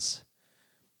he does.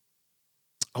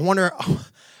 I wonder,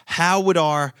 how would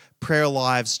our prayer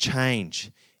lives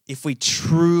change if we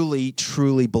truly,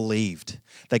 truly believed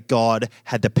that God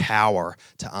had the power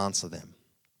to answer them?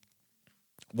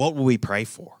 What would we pray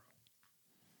for?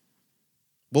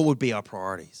 What would be our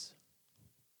priorities?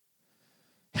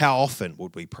 How often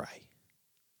would we pray?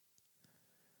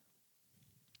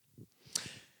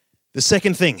 The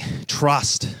second thing,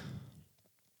 trust.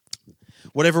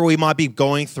 Whatever we might be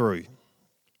going through,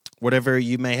 whatever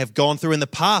you may have gone through in the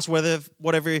past,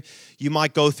 whatever you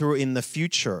might go through in the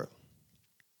future,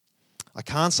 I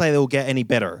can't say they'll get any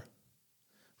better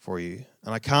for you.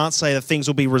 And I can't say that things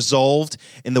will be resolved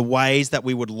in the ways that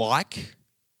we would like.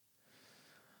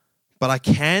 But I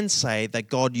can say that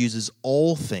God uses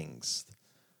all things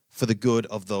for the good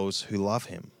of those who love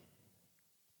him.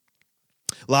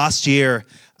 Last year,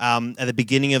 at the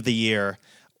beginning of the year,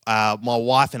 my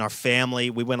wife and our family,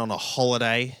 we went on a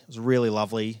holiday. It was really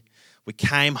lovely. We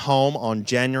came home on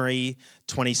January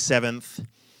 27th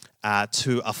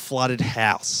to a flooded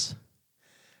house.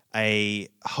 A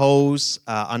hose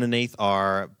underneath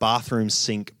our bathroom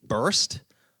sink burst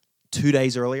 2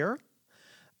 days earlier,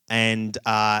 and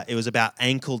it was about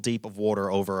ankle deep of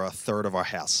water over a third of our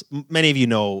house. Many of you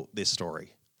know this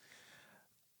story.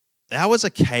 That was a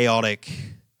chaotic,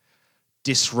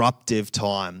 disruptive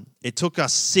time. It took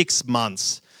us 6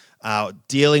 months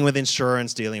dealing with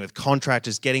insurance, dealing with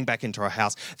contractors, getting back into our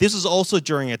house. This was also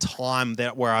during a time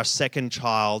where our second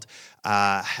child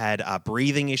had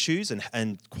breathing issues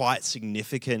and quite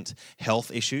significant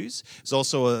health issues. It was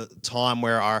also a time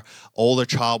where our older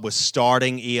child was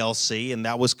starting ELC, and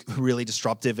that was really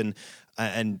disruptive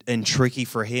and tricky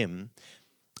for him.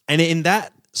 And in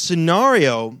that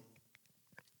scenario,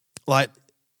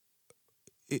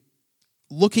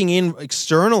 looking in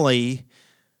externally,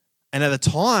 and at the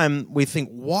time, we think,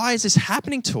 why is this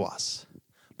happening to us?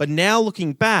 But now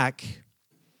looking back,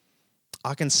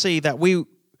 I can see that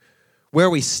where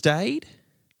we stayed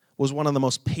was one of the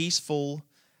most peaceful,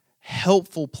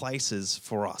 helpful places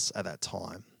for us at that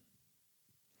time.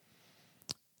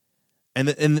 And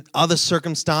in other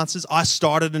circumstances, I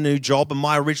started a new job, and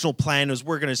my original plan was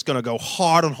we're just going to go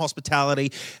hard on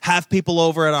hospitality, have people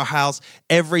over at our house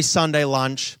every Sunday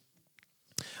lunch.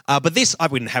 But I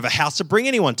wouldn't have a house to bring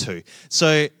anyone to.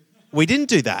 So we didn't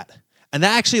do that. And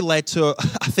that actually led to,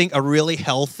 I think, a really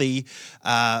healthy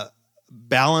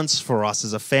balance for us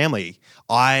as a family.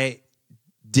 I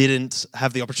didn't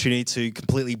have the opportunity to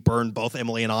completely burn both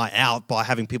Emily and I out by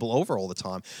having people over all the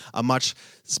time. A much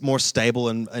more stable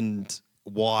and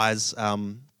wise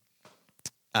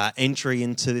entry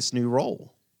into this new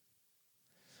role.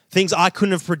 Things I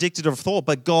couldn't have predicted or thought,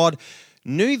 but God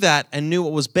knew that and knew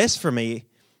what was best for me.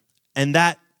 And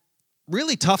that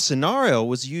really tough scenario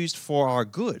was used for our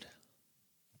good.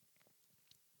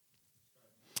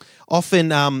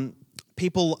 Often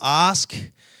people ask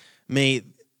me,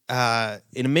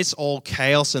 in amidst all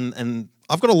chaos, and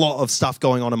I've got a lot of stuff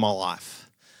going on in my life.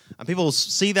 And people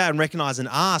see that and recognize and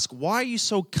ask, why are you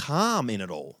so calm in it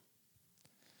all?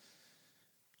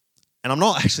 And I'm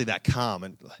not actually that calm.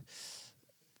 And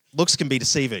looks can be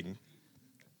deceiving.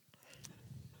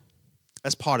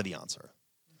 That's part of the answer.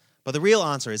 But the real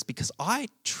answer is because I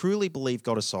truly believe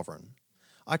God is sovereign.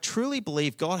 I truly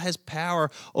believe God has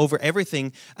power over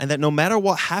everything, and that no matter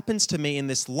what happens to me in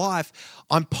this life,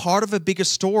 I'm part of a bigger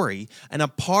story, and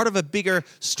I'm part of a bigger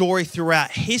story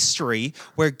throughout history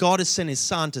where God has sent his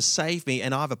son to save me,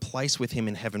 and I have a place with him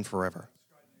in heaven forever.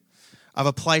 I have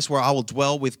a place where I will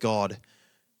dwell with God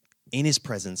in his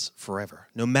presence forever,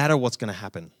 no matter what's going to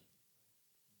happen.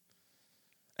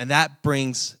 And that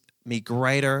brings me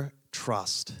greater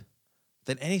trust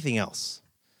than anything else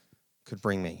could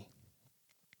bring me.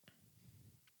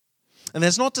 And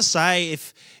that's not to say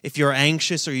if you're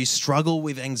anxious or you struggle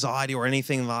with anxiety or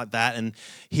anything like that, and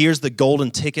here's the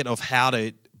golden ticket of how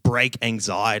to break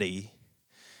anxiety,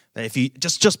 that if you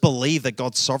just believe that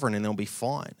God's sovereign and it'll be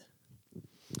fine.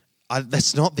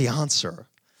 That's not the answer.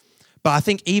 But I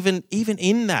think even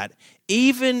in that,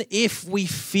 even if we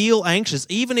feel anxious,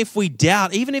 even if we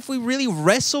doubt, even if we really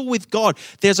wrestle with God,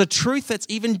 there's a truth that's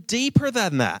even deeper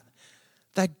than that.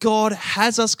 That God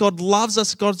has us, God loves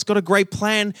us, God's got a great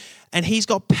plan, and he's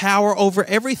got power over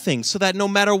everything. So that no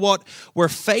matter what we're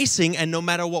facing and no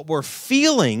matter what we're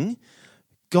feeling,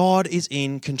 God is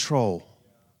in control.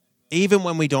 Even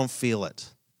when we don't feel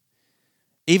it.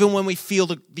 Even when we feel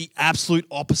the absolute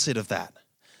opposite of that.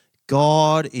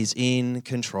 God is in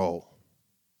control.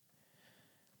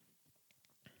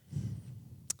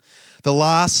 The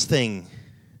last thing,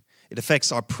 it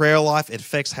affects our prayer life, it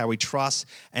affects how we trust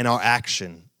and our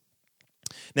action.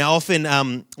 Now, often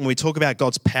when we talk about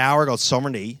God's power, God's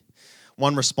sovereignty,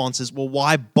 one response is, well,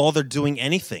 why bother doing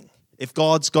anything? If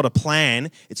God's got a plan,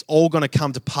 it's all going to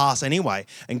come to pass anyway.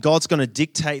 And God's going to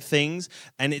dictate things,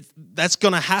 and that's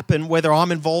going to happen whether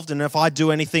I'm involved in it, if I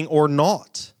do anything or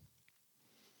not.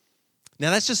 Now,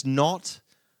 that's just not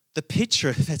the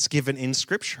picture that's given in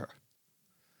Scripture.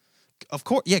 Of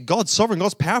course, yeah, God's sovereign,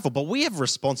 God's powerful, but we have a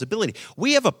responsibility.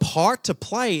 We have a part to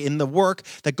play in the work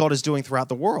that God is doing throughout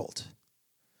the world.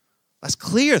 That's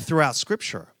clear throughout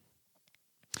Scripture.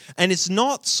 And it's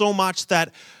not so much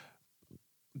that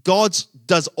God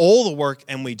does all the work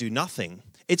and we do nothing.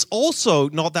 It's also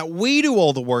not that we do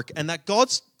all the work and that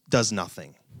God does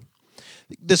nothing.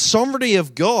 The sovereignty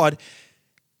of God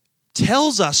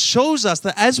tells us, shows us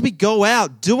that as we go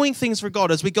out doing things for God,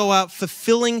 as we go out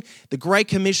fulfilling the Great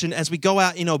Commission, as we go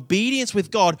out in obedience with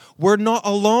God, we're not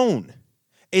alone.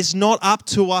 It's not up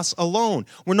to us alone.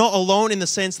 We're not alone in the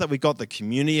sense that we've got the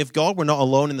community of God. We're not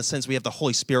alone in the sense we have the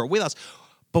Holy Spirit with us.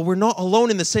 But we're not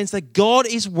alone in the sense that God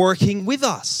is working with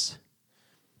us.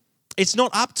 It's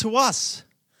not up to us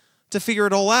to figure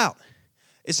it all out.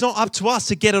 It's not up to us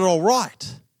to get it all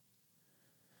right.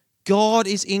 God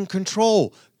is in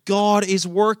control. God is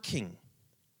working.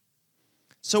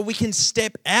 So we can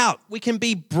step out. We can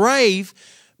be brave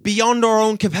beyond our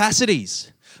own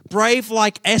capacities. Brave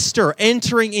like Esther,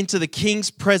 entering into the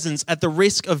king's presence at the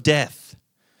risk of death.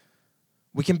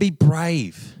 We can be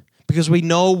brave because we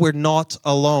know we're not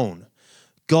alone.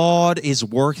 God is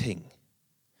working.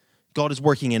 God is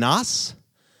working in us.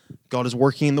 God is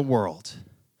working in the world.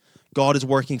 God is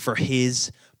working for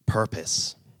His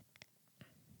purpose.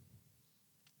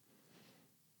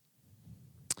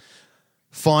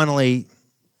 Finally,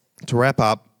 to wrap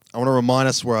up, I want to remind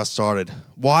us where I started.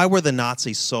 Why were the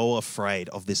Nazis so afraid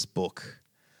of this book,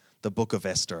 the book of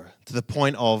Esther, to the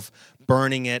point of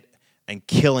burning it and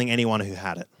killing anyone who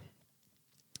had it?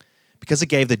 Because it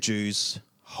gave the Jews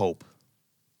hope.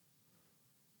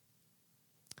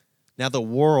 Now the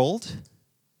world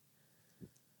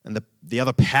and the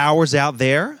other powers out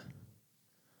there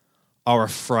are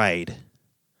afraid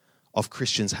of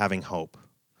Christians having hope,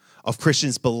 of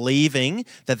Christians believing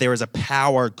that there is a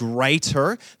power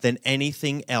greater than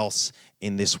anything else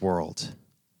in this world.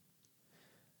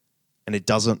 And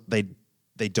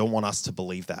they don't want us to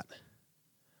believe that.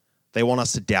 They want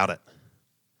us to doubt it.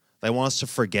 They want us to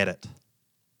forget it.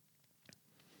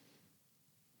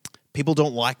 People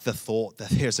don't like the thought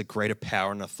that there's a greater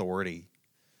power and authority.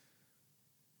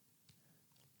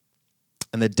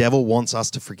 And the devil wants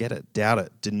us to forget it, doubt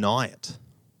it, deny it.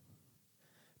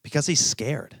 Because he's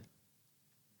scared.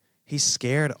 He's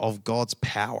scared of God's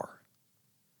power.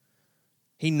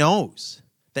 He knows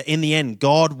that in the end,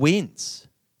 God wins.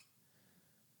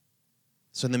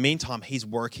 So in the meantime, he's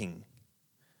working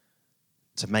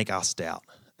to make us doubt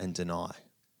and deny.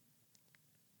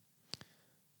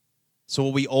 So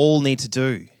what we all need to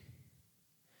do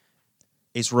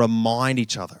is remind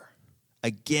each other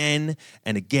again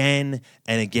and again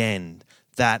and again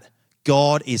that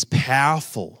God is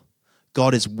powerful,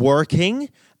 God is working,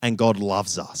 and God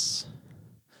loves us.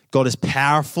 God is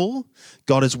powerful,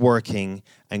 God is working,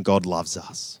 and God loves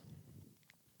us.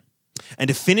 And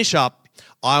to finish up,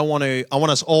 I want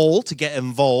us all to get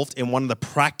involved in one of the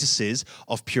practices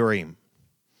of Purim.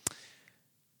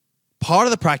 Part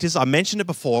of the practice, I mentioned it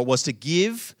before, was to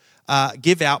give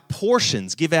out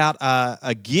portions, give out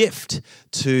a gift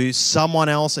to someone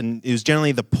else, and it was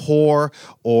generally the poor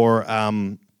or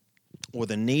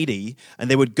the needy,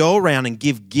 and they would go around and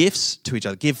give gifts to each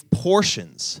other, give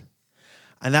portions.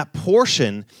 And that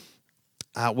portion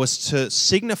was to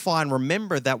signify and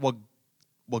remember that what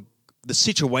the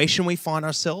situation we find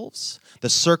ourselves, the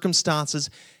circumstances,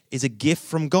 is a gift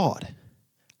from God.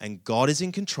 And God is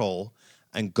in control,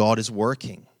 and God is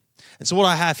working. And so what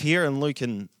I have here, and Luke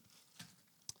can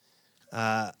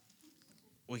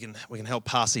we can help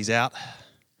pass these out.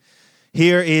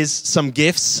 Here is some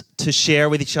gifts to share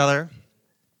with each other.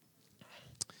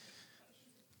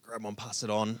 Grab one, pass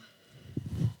it on.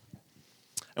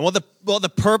 And what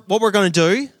we're going to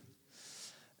do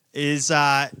is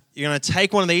you're going to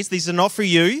take one of these. These are not for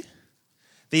you.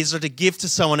 These are to give to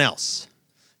someone else.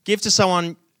 Give to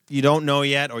someone you don't know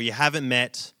yet or you haven't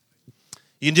met.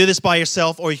 You can do this by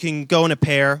yourself, or you can go in a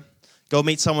pair, go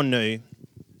meet someone new.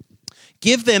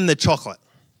 Give them the chocolate.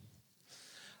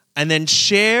 And then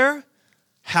share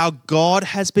how God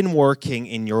has been working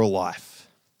in your life.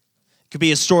 It could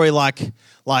be a story like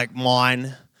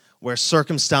mine, where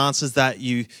circumstances that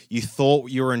you thought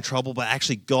you were in trouble, but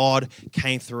actually God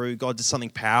came through. God did something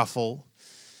powerful.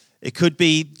 It could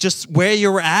be just where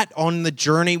you're at on the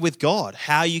journey with God,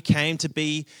 how you came to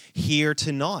be here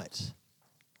tonight.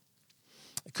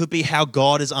 It could be how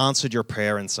God has answered your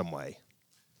prayer in some way.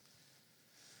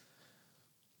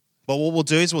 But what we'll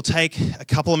do is we'll take a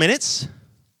couple of minutes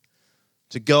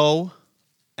to go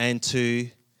and to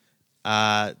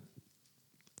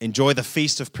enjoy the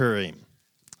Feast of Purim.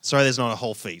 Sorry, there's not a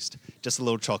whole feast, just a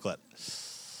little chocolate.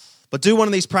 But do one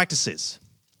of these practices,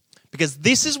 because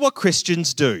this is what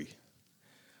Christians do.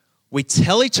 We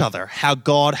tell each other how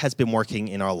God has been working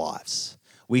in our lives.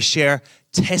 We share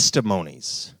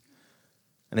testimonies.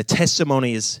 And a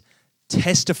testimony is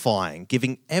testifying,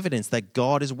 giving evidence that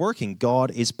God is working.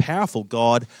 God is powerful.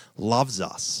 God loves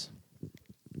us.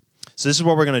 So this is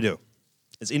what we're going to do.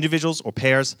 As individuals or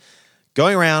pairs,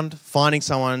 going around, finding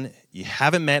someone you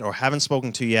haven't met or haven't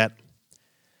spoken to yet,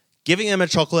 giving them a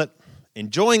chocolate,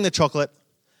 enjoying the chocolate,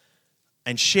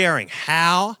 and sharing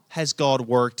how has God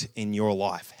worked in your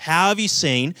life? How have you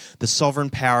seen the sovereign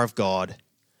power of God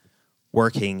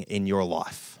working in your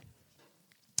life?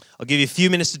 I'll give you a few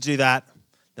minutes to do that,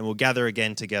 then we'll gather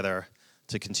again together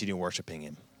to continue worshiping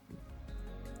Him.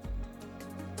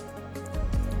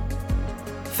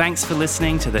 Thanks for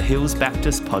listening to the Hills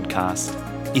Baptist podcast.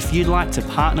 If you'd like to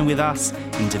partner with us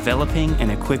in developing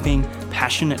and equipping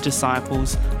passionate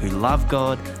disciples who love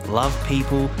God, love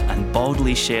people, and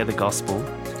boldly share the gospel,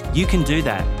 you can do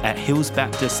that at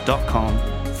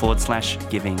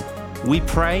hillsbaptist.com/giving. We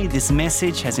pray this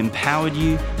message has empowered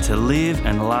you to live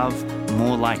and love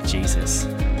more like Jesus.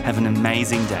 Have an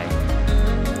amazing day.